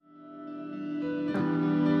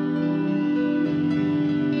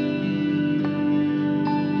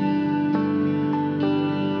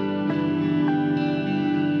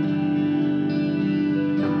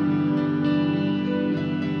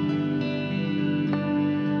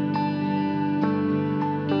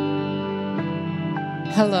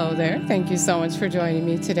Hello there. Thank you so much for joining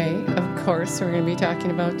me today. Of course, we're going to be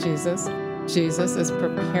talking about Jesus. Jesus is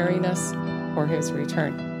preparing us for his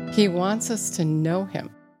return. He wants us to know him.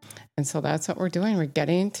 And so that's what we're doing. We're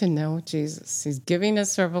getting to know Jesus. He's giving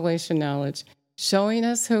us revelation knowledge, showing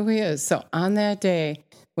us who he is. So on that day,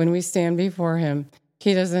 when we stand before him,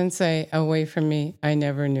 he doesn't say, "Away from me, I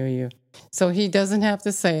never knew you." So he doesn't have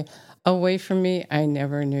to say, "Away from me, I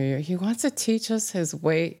never knew you." He wants to teach us his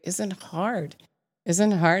way isn't hard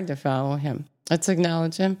to follow him. Let's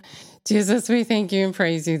acknowledge him. Jesus, we thank you and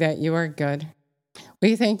praise you that you are good.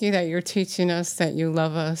 We thank you that you're teaching us, that you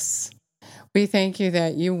love us. We thank you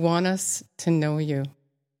that you want us to know you.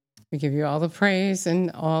 We give you all the praise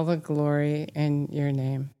and all the glory in your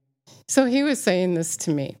name. So he was saying this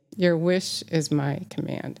to me, your wish is my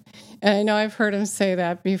command. And I know I've heard him say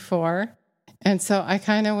that before. And so I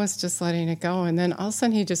kind of was just letting it go. And then all of a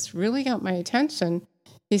sudden he just really got my attention.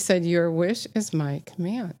 He said, your wish is my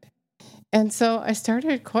command. And so I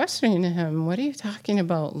started questioning him, what are you talking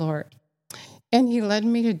about, Lord? And he led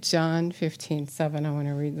me to John 15:7. I want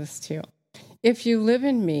to read this to you. If you live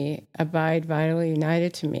in me, abide vitally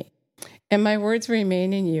united to me, and my words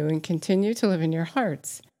remain in you and continue to live in your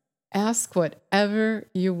hearts, ask whatever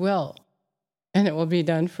you will, and it will be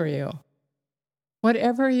done for you.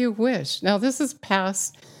 Whatever you wish. Now, this is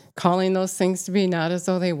past calling those things to be not as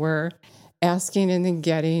though they were, asking and then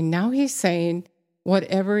getting. Now he's saying,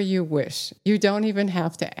 whatever you wish. You don't even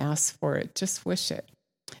have to ask for it. Just wish it.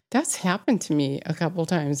 That's happened to me a couple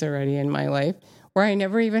times already in my life where I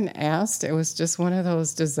never even asked. It was just one of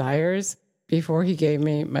those desires before he gave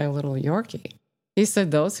me my little Yorkie. He said,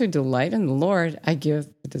 those who delight in the Lord, I give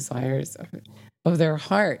the desires of their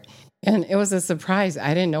heart. And it was a surprise.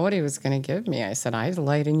 I didn't know what he was going to give me. I said, I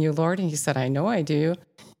delight in you, Lord. And he said, I know I do.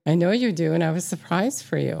 I know you do. And I was surprised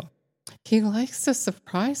for you. He likes to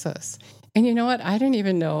surprise us. And you know what? I didn't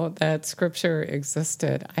even know that scripture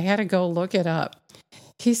existed. I had to go look it up.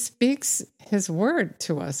 He speaks his word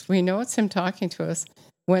to us. We know it's him talking to us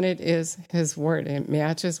when it is his word. It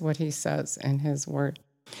matches what he says in his word.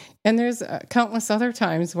 And there's countless other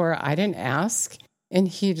times where I didn't ask and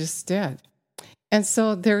he just did. And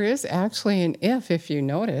so there is actually an if you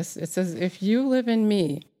notice. It says, if you live in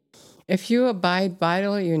me, if you abide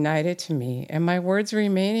vitally united to me, and my words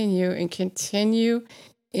remain in you and continue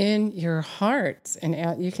in your hearts,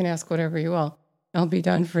 and you can ask whatever you will, I'll be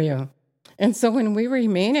done for you. And so when we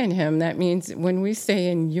remain in him, that means when we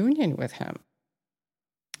stay in union with him,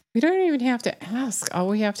 we don't even have to ask. All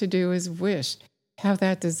we have to do is wish, have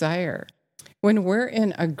that desire. When we're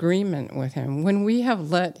in agreement with him, when we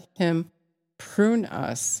have let him prune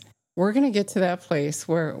us, we're going to get to that place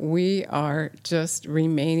where we are just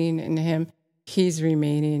remaining in him. He's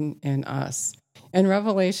remaining in us. In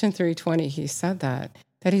Revelation 3:20, he said that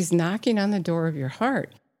he's knocking on the door of your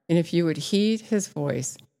heart. And if you would heed his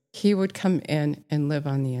voice, he would come in and live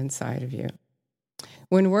on the inside of you.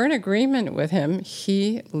 When we're in agreement with him,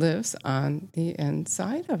 he lives on the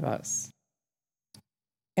inside of us.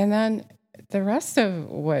 And then the rest of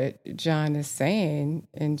what John is saying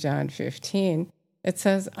in John 15, it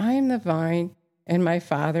says, I am the vine and my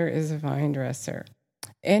Father is a vine dresser.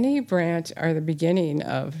 Any branch, or the beginning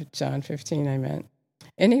of John 15, I meant,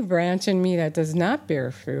 any branch in me that does not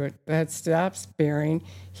bear fruit, that stops bearing,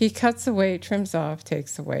 he cuts away, trims off,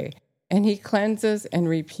 takes away. And he cleanses and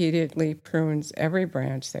repeatedly prunes every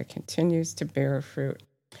branch that continues to bear fruit,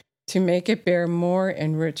 to make it bear more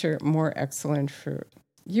and richer, more excellent fruit.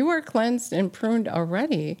 You are cleansed and pruned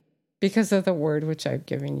already because of the word which I've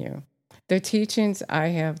given you. The teachings I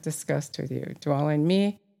have discussed with you. Dwell in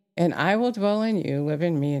me, and I will dwell in you. Live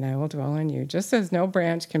in me, and I will dwell in you. Just as no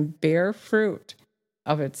branch can bear fruit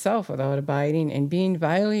of itself without abiding and being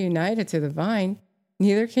vitally united to the vine,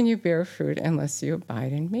 neither can you bear fruit unless you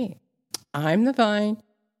abide in me. I'm the vine,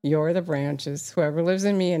 you're the branches. Whoever lives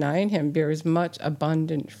in me and I in him bears much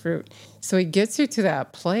abundant fruit. So he gets you to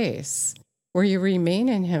that place where you remain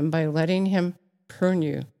in him by letting him prune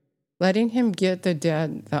you, letting him get the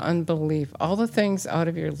dead, the unbelief, all the things out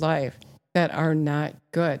of your life that are not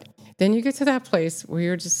good. Then you get to that place where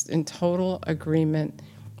you're just in total agreement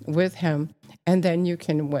with him, and then you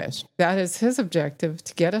can wish. That is his objective,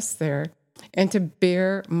 to get us there and to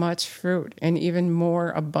bear much fruit and even more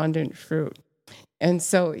abundant fruit. And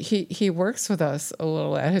so he works with us a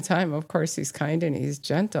little at a time. Of course, he's kind and he's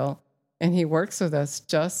gentle, and he works with us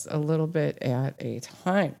just a little bit at a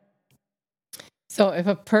time. So if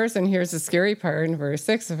a person, here's the scary part in verse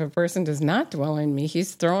 6, if a person does not dwell in me,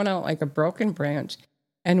 he's thrown out like a broken branch,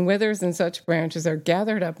 and withers and such branches are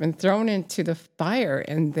gathered up and thrown into the fire,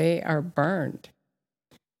 and they are burned.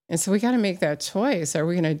 And so we got to make that choice. Are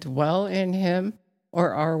we going to dwell in him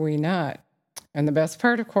or are we not? And the best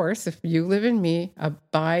part, of course, if you live in me,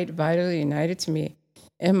 abide vitally united to me,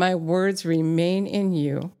 and my words remain in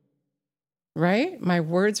you, right? My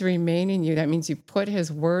words remain in you. That means you put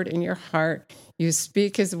his word in your heart. You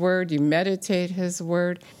speak his word. You meditate his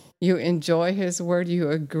word. You enjoy his word.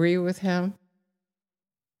 You agree with him.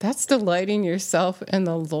 That's delighting yourself in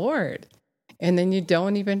the Lord. And then you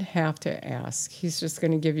don't even have to ask. He's just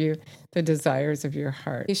going to give you the desires of your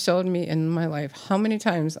heart. He showed me in my life how many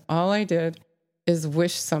times all I did is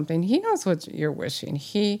wish something. He knows what you're wishing.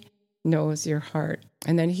 He knows your heart.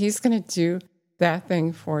 And then he's going to do that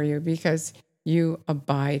thing for you because you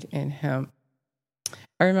abide in him.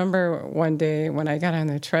 I remember one day when I got on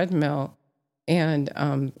the treadmill and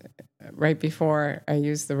right before I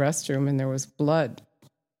used the restroom and there was blood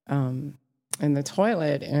in the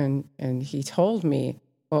toilet, and he told me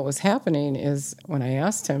what was happening is when I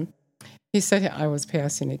asked him, he said I was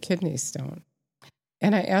passing a kidney stone.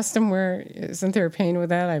 And I asked him, isn't there pain with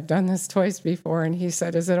that? I've done this twice before. And he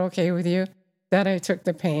said, is it okay with you that I took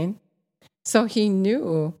the pain? So he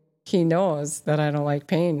knows that I don't like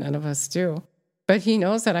pain. None of us do. But he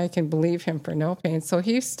knows that I can believe him for no pain. So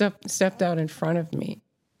he stepped out in front of me.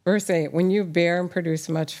 Verse 8, when you bear and produce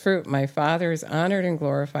much fruit, my Father is honored and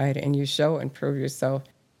glorified, and you show and prove yourself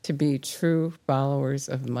to be true followers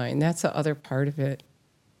of mine. That's the other part of it.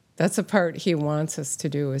 That's the part he wants us to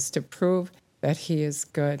do, is to prove that he is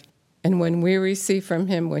good. And when we receive from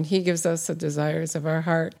him, when he gives us the desires of our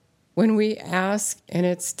heart, when we ask and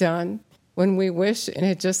it's done, when we wish and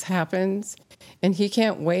it just happens, and he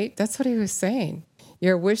can't wait, that's what he was saying.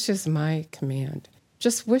 Your wish is my command.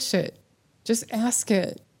 Just wish it. Just ask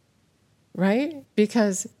it. Right?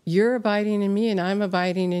 Because you're abiding in me and I'm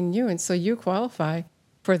abiding in you. And so you qualify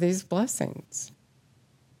for these blessings.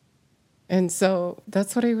 And so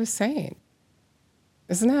that's what he was saying.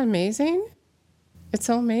 Isn't that amazing? It's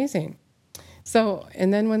so amazing. So,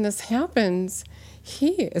 and then when this happens,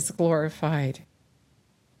 he is glorified.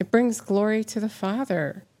 It brings glory to the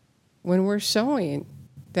Father when we're showing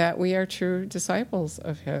that we are true disciples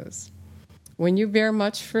of his. When you bear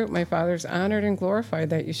much fruit, my Father is honored and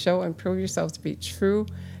glorified, that you show and prove yourselves to be true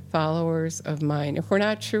followers of mine. If we're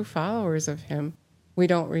not true followers of him, we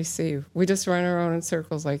don't receive. We just run around in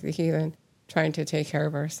circles like the heathen, trying to take care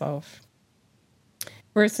of ourselves.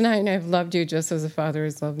 Verse 9, I've loved you just as the Father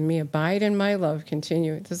has loved me. Abide in my love.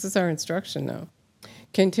 Continue. This is our instruction now.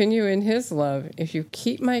 Continue in his love if you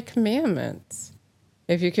keep my commandments.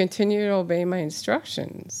 If you continue to obey my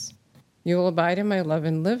instructions, you will abide in my love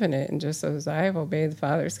and live in it. And just as I have obeyed the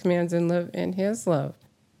Father's commands and live in his love,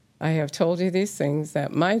 I have told you these things,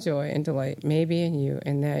 that my joy and delight may be in you,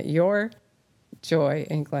 and that your joy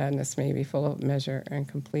and gladness may be full of measure and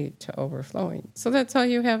complete to overflowing. So that's how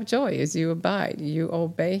you have joy, is you abide, you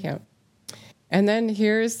obey him. And then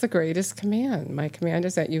here's the greatest command. My command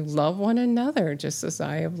is that you love one another just as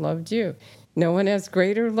I have loved you. No one has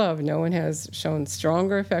greater love. No one has shown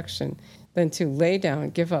stronger affection than to lay down,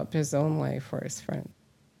 give up his own life for his friend.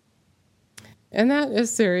 And that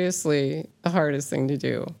is seriously the hardest thing to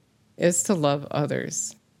do, is to love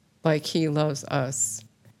others like he loves us.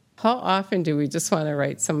 How often do we just want to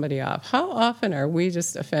write somebody off? How often are we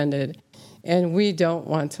just offended and we don't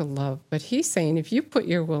want to love? But he's saying, if you put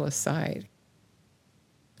your will aside,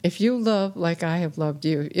 if you love like I have loved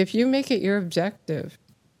you, if you make it your objective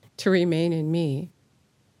to remain in me,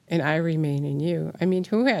 and I remain in you. I mean,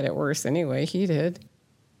 who had it worse anyway? He did.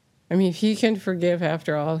 I mean, if he can forgive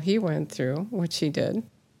after all he went through, which he did,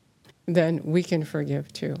 then we can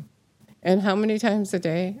forgive too. And how many times a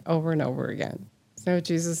day? Over and over again. So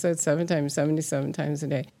Jesus said 7 times, 77 times a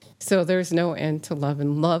day. So there's no end to love.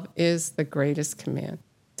 And love is the greatest command.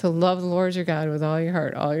 To love the Lord your God with all your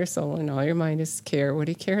heart, all your soul, and all your mind is care what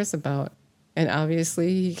he cares about. And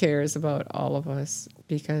obviously he cares about all of us,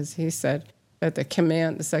 because he said that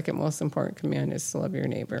the second most important command, is to love your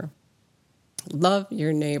neighbor. Love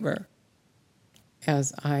your neighbor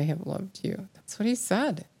as I have loved you. That's what he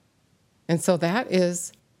said. And so that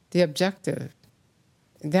is the objective.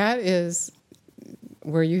 That is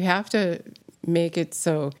where you have to make it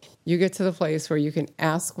so you get to the place where you can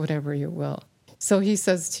ask whatever you will. So he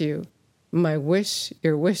says to you,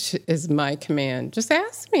 your wish is my command. Just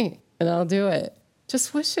ask me and I'll do it.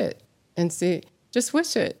 Just wish it and see. Just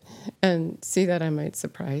wish it and see that I might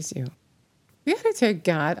surprise you. We got to take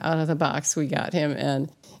God out of the box we got him in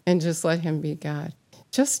and just let him be God.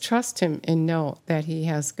 Just trust him and know that he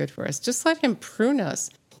has good for us. Just let him prune us,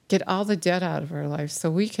 get all the debt out of our life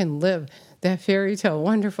so we can live that fairy tale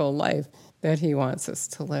wonderful life that he wants us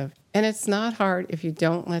to live. And it's not hard if you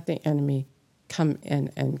don't let the enemy come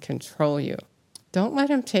in and control you. Don't let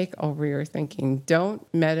him take over your thinking. Don't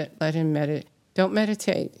let him meditate. Don't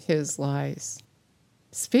meditate his lies.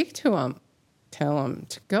 Speak to him. Tell him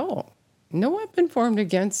to go. No weapon formed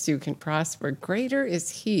against you can prosper. Greater is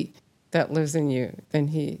he that lives in you than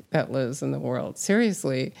he that lives in the world.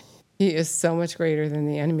 Seriously, he is so much greater than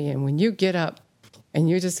the enemy. And when you get up and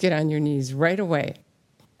you just get on your knees right away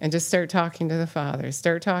and just start talking to the Father,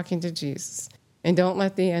 start talking to Jesus, and don't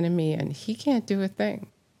let the enemy in, he can't do a thing.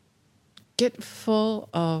 Get full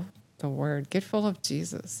of the Word. Get full of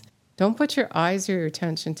Jesus. Don't put your eyes or your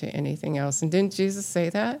attention to anything else. And didn't Jesus say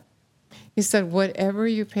that? He said, whatever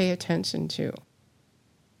you pay attention to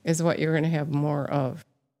is what you're going to have more of.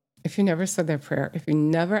 If you never said that prayer, if you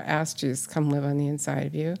never asked Jesus to come live on the inside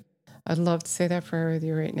of you, I'd love to say that prayer with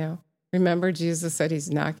you right now. Remember, Jesus said he's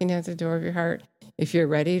knocking at the door of your heart. If you're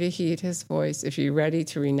ready to heed his voice, if you're ready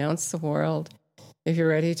to renounce the world, if you're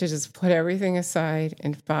ready to just put everything aside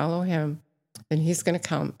and follow him, then he's going to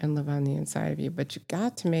come and live on the inside of you. But you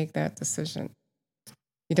got to make that decision.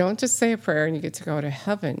 You don't just say a prayer and you get to go to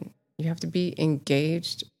heaven. You have to be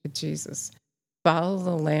engaged with Jesus. Follow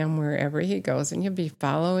the Lamb wherever he goes, and you'll be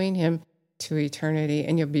following him to eternity,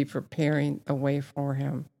 and you'll be preparing the way for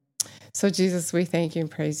him. So, Jesus, we thank you and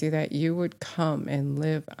praise you that you would come and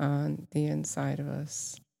live on the inside of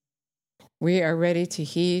us. We are ready to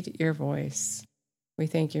heed your voice. We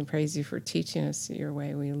thank you and praise you for teaching us your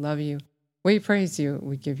way. We love you. We praise you.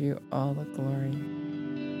 We give you all the glory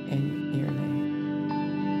in your name.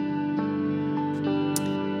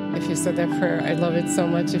 If you said that prayer, I'd love it so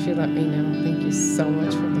much if you let me know. Thank you so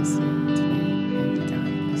much for listening today.